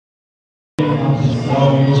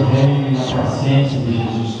e na paciência de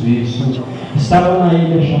Jesus Cristo. Estavam na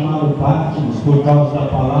ilha chamada Patmos por causa da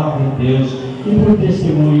palavra de Deus e por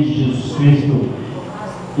testemunho de Jesus Cristo,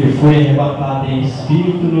 que foi arrebatado em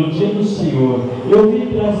espírito no dia do Senhor. Eu vi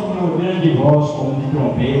atrás de uma grande voz como de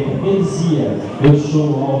trombeta, que dizia: eu sou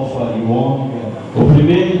o Alfa e o Ômega, o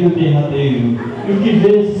primeiro e o derradeiro. E o que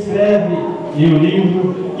vês, escreve em um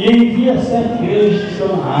livro e envia as 7 igrejas que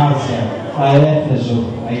estão na Ásia: a Éfeso,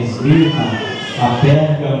 a Esmirna, a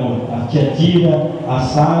Pérgamo, a Tiatira, a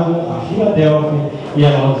Sardo, a Filadélfia e a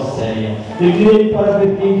Laodiceia. Eu virei para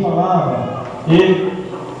ver quem falava, e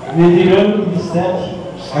retirando de 7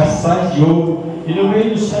 caçais de ouro, e no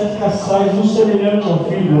meio dos 7 caçais, um semelhante ao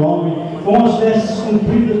Filho do Homem, com as vestes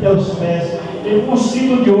compridas até os pés, e com um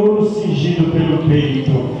cinto de ouro cingido pelo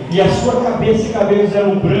peito, e a sua cabeça e cabelos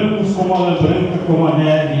eram brancos como a lã branca, como a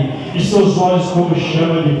neve, e seus olhos como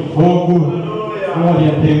chama de fogo. Glória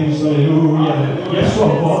a Deus, aleluia. E a sua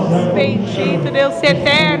voz é bendito Deus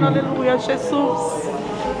eterno, aleluia, Jesus.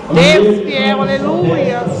 Deus fiel,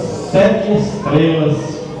 aleluia. 7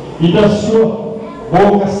 estrelas, e da sua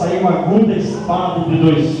boca saiu uma aguda espada de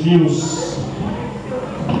 2 fios,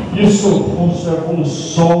 e o seu rosto era como o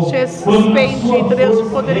sol. Jesus, bendito Deus de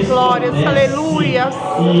poder e glórias, aleluia.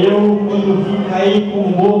 E eu, quando vi, caí com o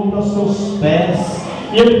morto aos seus pés,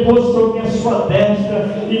 e ele pôs-me à sua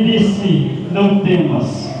destra e disse: não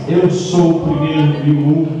temas, eu sou o primeiro e o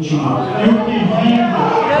último, e o que vivo.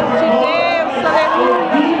 Deus de Deus,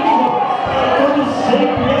 aleluia. Todo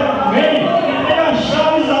sempre é amém. E tem as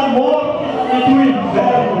chaves da morte e do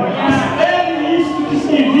inferno. Escreve isto que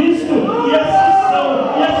tem visto, e assim são,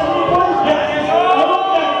 e assim depois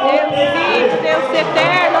Deus vive, Deus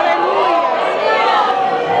eterno, aleluia.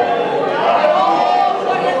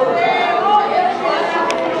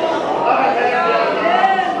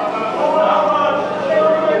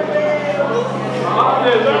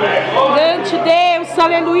 Grande Deus,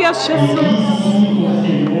 aleluia, Jesus.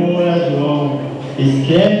 Senhor a João: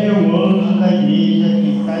 escreve o anjo da igreja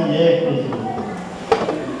que está em Éfeso.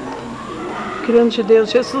 Grande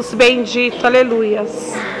Deus, Jesus bendito,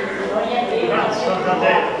 aleluias.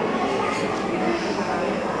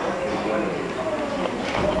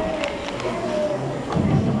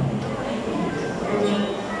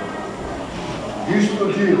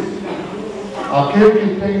 Isto diz: aquele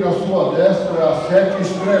que tem na sua destra as 7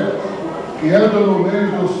 estrelas, que anda no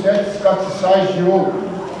meio dos 7 castiçais de ouro.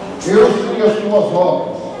 Eu sei as tuas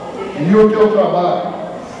obras, e o teu trabalho,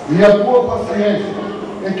 e a tua paciência,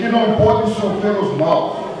 e que não podes sofrer os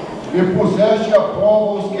maus, e puseste à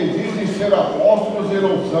prova os que dizem ser apóstolos e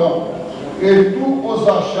não são, e tu os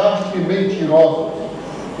achaste mentirosos,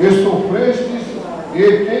 e sofrestes,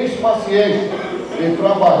 e tens paciência, e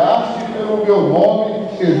trabalhaste pelo meu nome,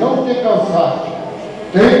 e não te cansaste.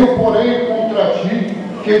 Tenho, porém, contra ti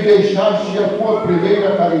que deixaste a tua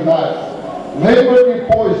primeira caridade. Lembra-te,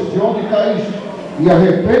 pois, de onde caíste, e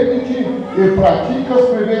arrepende-te e pratica as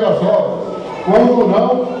primeiras obras. Quando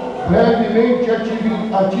não, brevemente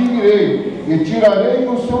atirei e tirarei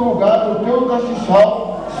do seu lugar o teu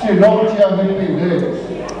castiçal, se não te arrependeres.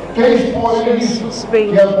 Tens, porém, isso,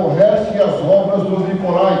 que aborrece as obras dos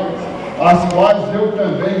nicolaítas, as quais eu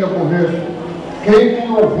também aborreço. Quem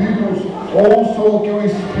tem ouvidos, ouça o que o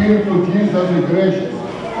Espírito diz às igrejas.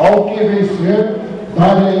 Ao que vencer,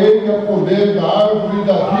 darei a poder da árvore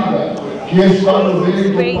da vida, que está no meio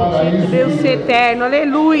do paraíso. Deus eterno,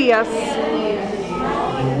 aleluias.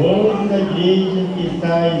 O anjo da igreja que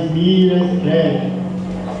está em Esmirna escreve: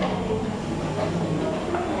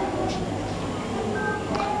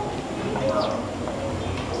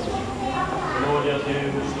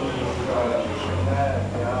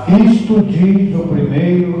 isto diz o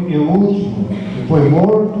primeiro e o último, que foi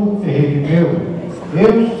morto e reviveu.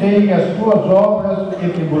 Eu sei as tuas obras de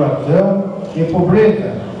tribulação e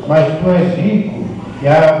pobreza, mas tu és rico, e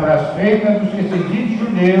a blasfêmia dos que se dizem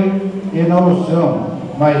judeus e não o são,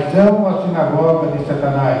 mas são a sinagoga de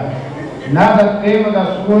Satanás. Nada tema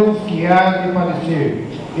das coisas que há de padecer.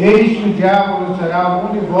 Eis que o diabo lançará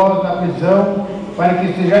algum de vós na prisão, para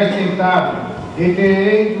que sejais tentados, e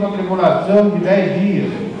tereis uma tribulação de 10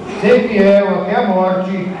 dias. Ser fiel até a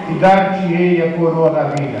morte, e dar-te-ei a coroa da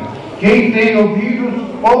vida. Quem tem ouvidos,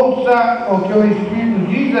 ouça o que o Espírito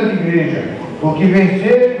diz às igrejas. O que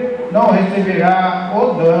vencer não receberá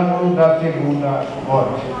o dano da segunda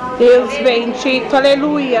morte. Deus bendito,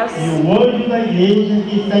 aleluias. E o anjo da igreja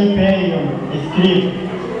que está em Pérgamo escreve: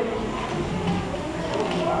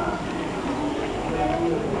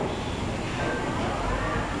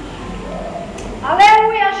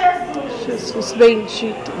 aleluia, Jesus. Jesus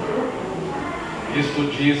bendito. Isto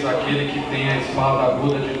diz aquele que tem a espada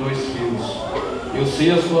aguda de 2 fios. Eu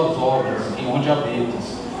sei as suas obras e onde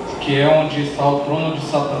habitas, que é onde está o trono de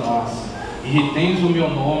Satanás. E retens o meu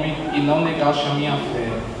nome e não negaste a minha fé.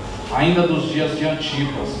 Ainda dos dias de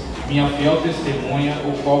Antipas, minha fiel testemunha,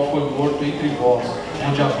 o qual foi morto entre vós,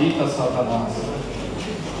 onde habita Satanás.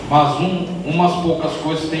 Mas umas poucas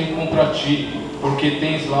coisas tenho contra ti, porque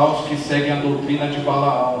tens lá os que seguem a doutrina de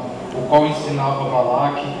Balaão, o qual ensinava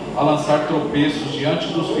Balaque a lançar tropeços diante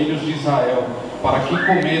dos filhos de Israel, para que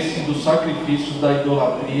comessem dos sacrifícios da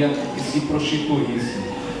idolatria e se prostituíssem.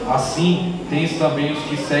 Assim tens também os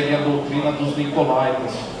que seguem a doutrina dos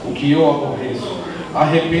nicolaítas, o que eu aborreço.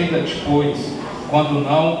 Arrependa-te, pois, quando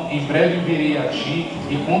não, em breve virei a ti,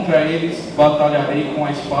 e contra eles batalharei com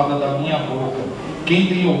a espada da minha boca. Quem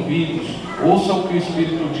tem ouvidos, ouça o que o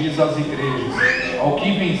Espírito diz às igrejas. Ao que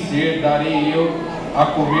vencer, darei eu a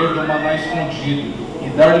comer do maná escondido, e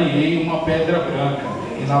dar-lhe-ei uma pedra branca,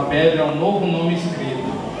 e na pedra um novo nome escrito,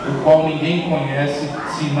 o qual ninguém conhece,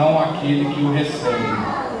 senão aquele que o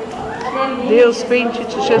recebe. Deus,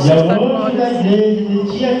 bendito Jesus E ao da anjo glória. da igreja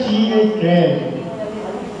de Tiatira escreve: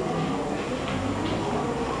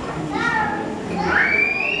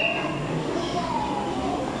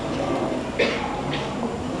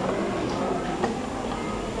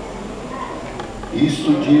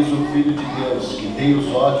 Isto diz o Filho de Deus, que tem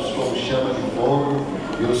os olhos como chama de fogo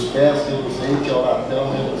e os pés reluzente ao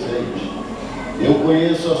latão reluzente. Eu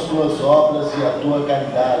conheço as tuas obras e a tua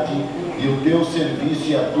caridade, e o teu serviço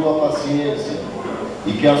e a tua paciência,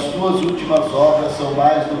 e que as tuas últimas obras são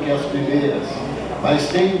mais do que as primeiras. Mas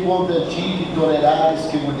tenho contra ti que tolerares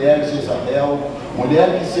que mulher Jezabel,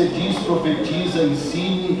 mulher que se diz profetiza,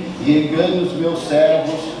 ensine e engane os meus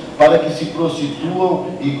servos, para que se prostituam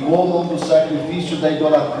e comam do sacrifício da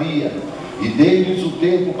idolatria, e dei-lhes o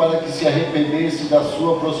tempo para que se arrependesse da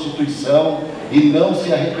sua prostituição, e não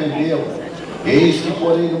se arrependeu. Eis que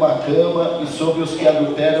porém numa cama, e sobre os que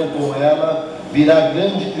adulteram com ela virá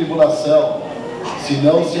grande tribulação, se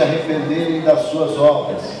não se arrependerem das suas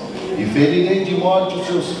obras. E ferirei de morte os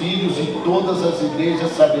seus filhos, e todas as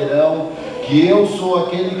igrejas saberão que eu sou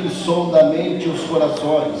aquele que sonda a mente e os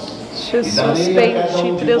corações. Jesus, E darei a cada um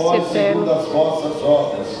bendito de Deus vós eterno. segundo as vossas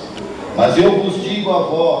obras. Mas eu vos digo a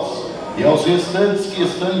vós e aos restantes que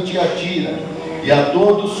estão em Tiatira, e a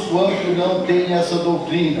todos quanto não têm essa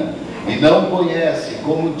doutrina, e não conhecem,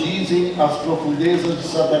 como dizem as profundezas de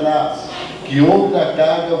Satanás, que outra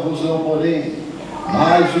carga vos não porei,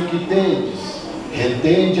 mas o que tendes,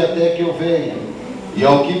 retende até que eu venha. E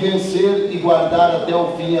ao que vencer e guardar até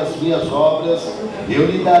o fim as minhas obras, eu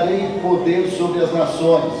lhe darei poder sobre as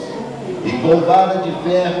nações, e com vara de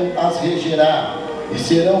ferro as regerá, e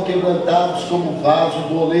serão quebrantados como vaso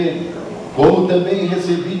do oleiro, como também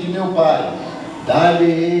recebi de meu Pai.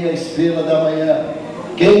 Dar-lhe-ei a estrela da manhã.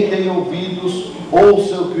 Quem tem ouvidos,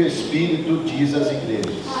 ouça o que o Espírito diz às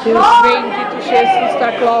igrejas. Deus, bendito Jesus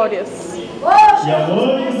da glórias. E ao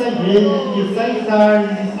anjo da igreja de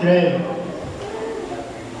Saintardes escreve: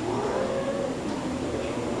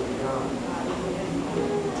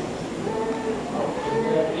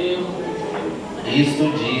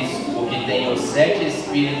 Isto diz o que tem os 7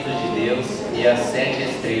 Espíritos de Deus e as 7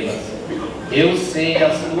 estrelas. Eu sei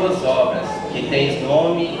as tuas obras, que tens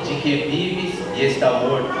nome de que vives e está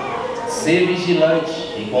morto. Sê vigilante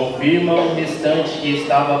e confirma o restante que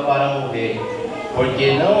estava para morrer,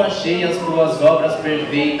 porque não achei as tuas obras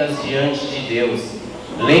perfeitas diante de Deus.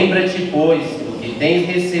 Lembra-te, pois, do que tens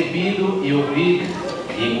recebido e ouvido,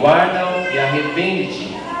 e guarda-o e arrepende-te.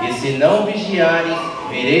 E se não vigiares,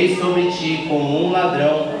 virei sobre ti como um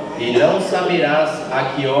ladrão, e não saberás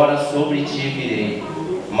a que hora sobre ti virei.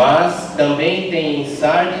 Mas também tem em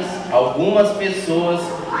Sardes algumas pessoas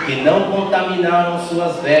que não contaminaram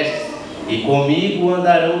suas vestes, e comigo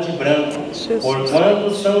andarão de branco, porquanto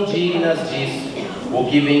são dignas disso. O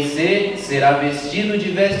que vencer será vestido de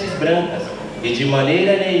vestes brancas, e de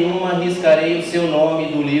maneira nenhuma riscarei o seu nome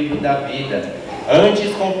do livro da vida.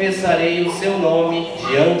 Antes confessarei o seu nome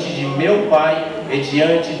diante de meu Pai e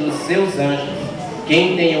diante dos seus anjos.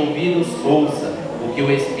 Quem tem ouvidos, ouça o que o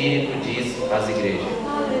Espírito diz às igrejas.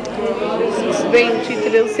 Jesus, bendito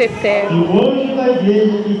Deus E eterno. o anjo da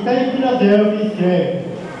igreja que está em Filadélfia escreve: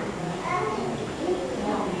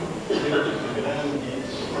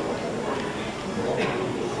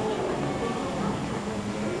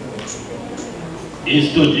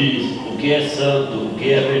 Isto diz o que é santo, o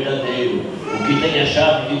que é verdadeiro, o que tem a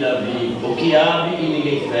chave de Davi, o que abre e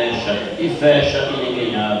ninguém fecha, e fecha e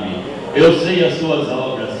ninguém abre. Eu sei as suas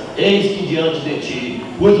obras, eis que diante de ti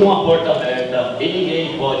pus uma porta aberta e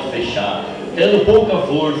ninguém pode fechar. Tendo pouca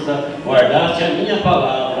força, guardaste a minha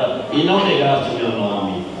palavra e não negaste o meu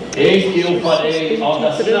nome. Eis que eu farei ao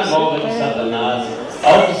da sinagoga de Satanás,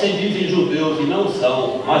 ao que se dizem judeus e não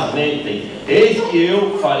são, mas mentem. Eis que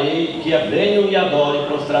eu farei que venham e adorem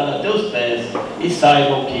prostrado a teus pés, e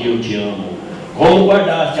saibam que eu te amo. Como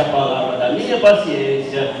guardaste a palavra da minha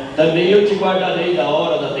paciência, também eu te guardarei da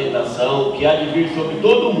hora da tentação, que há de vir sobre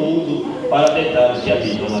todo o mundo, para tentar os que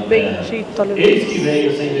habitam na terra. Eis que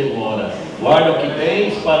venho sem demora. Guarda o que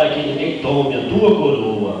tens, para que ninguém tome a tua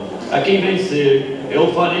coroa. A quem vencer, eu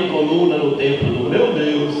farei coluna no templo do meu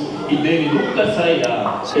Deus, e dele nunca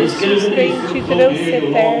sairá. Escreverei sobre ele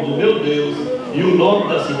o nome do meu Deus, e o nome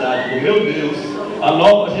da cidade do meu Deus, a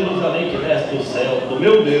nova Jerusalém que desce do céu do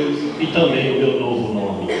meu Deus, e também o meu novo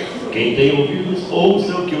nome. Quem tem ouvidos,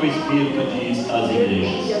 ouça o que o Espírito diz às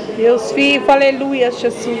igrejas. Deus vivo, aleluia,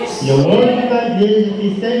 Jesus. E o anjo da igreja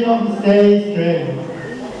que sem nome escreve: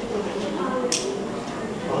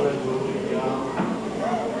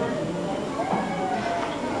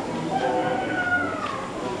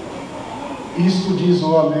 Isto diz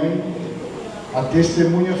o Amém, a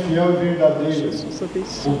testemunha fiel e verdadeira,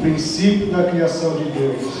 o princípio da criação de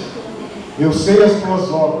Deus. Eu sei as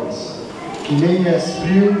tuas obras, que nem és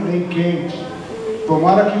frio nem quente.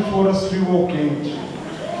 Tomara que foras frio ou quente.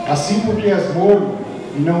 Assim, porque és morno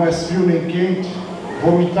e não és frio nem quente,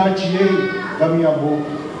 vomitar-te-ei da minha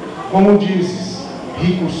boca. Como dizes,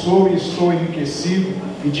 rico sou e estou enriquecido,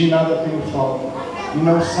 e de nada tenho falta. E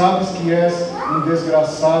não sabes que és um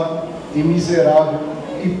desgraçado e miserável,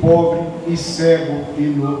 e pobre, e cego, e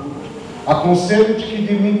nu. Aconselho-te que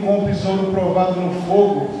de mim compres ouro provado no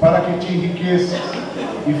fogo, para que te enriqueças,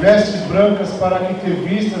 e vestes brancas para que te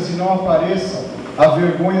vistas e não apareça a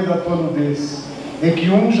vergonha da tua nudez, e que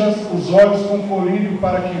unjas os olhos com colírio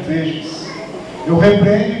para que vejas. Eu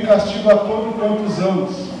repreendo e castigo a todo quanto os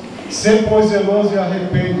anos. Sê, pois, zeloso e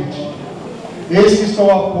arrepende-te. Eis que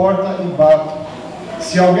estou à porta e bato.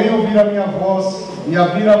 Se alguém ouvir a minha voz e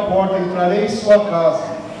abrir a porta, entrarei em sua casa,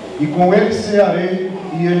 e com ele cearei,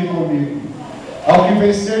 e ele comigo. Ao que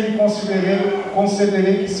vencer lhe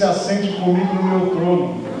concederei que se assente comigo no meu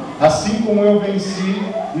trono, assim como eu venci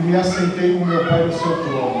e me assentei com meu Pai no seu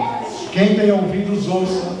trono. Quem tem ouvidos,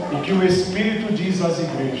 ouça o que o Espírito diz às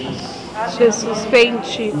igrejas. Jesus,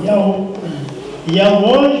 vem-te. E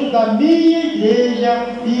ao anjo da minha igreja,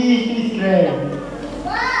 isto escreve: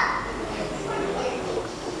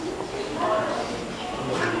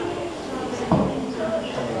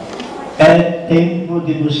 É tempo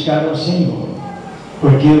de buscar o Senhor,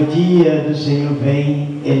 porque o dia do Senhor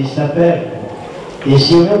vem, Ele está perto. E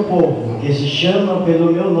se o meu povo, que se chama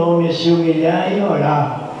pelo meu nome, se humilhar e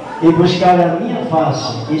orar, e buscar a minha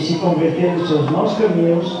face, e se converter nos seus maus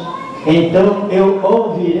caminhos, então eu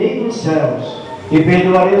ouvirei dos céus, e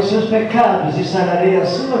perdoarei os seus pecados, e sararei a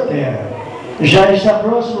sua terra. Já está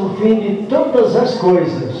próximo o fim de todas as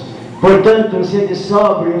coisas. Portanto, sede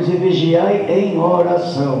sóbrios e vigiai em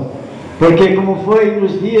oração. Porque como foi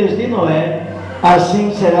nos dias de Noé,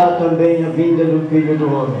 assim será também a vinda do Filho do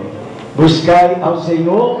Homem. Buscai ao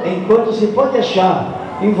Senhor enquanto se pode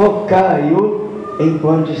achar, invocai-o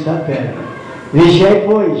enquanto está perto. Vigiai,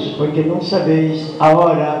 pois, porque não sabeis a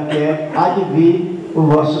hora que há de vir o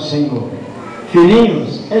vosso Senhor.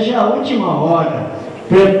 Filhinhos, é já a última hora.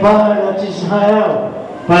 Prepara-te, Israel,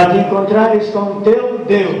 para te encontrares com o teu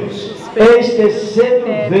Deus. Eis que cedo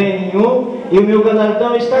venho, e o meu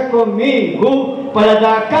galardão está comigo, para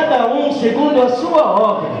dar a cada um segundo a sua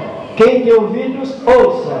obra. Quem tem ouvidos,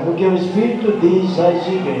 ouça o que o Espírito diz às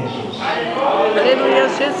igrejas. Aleluia,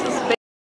 Jesus.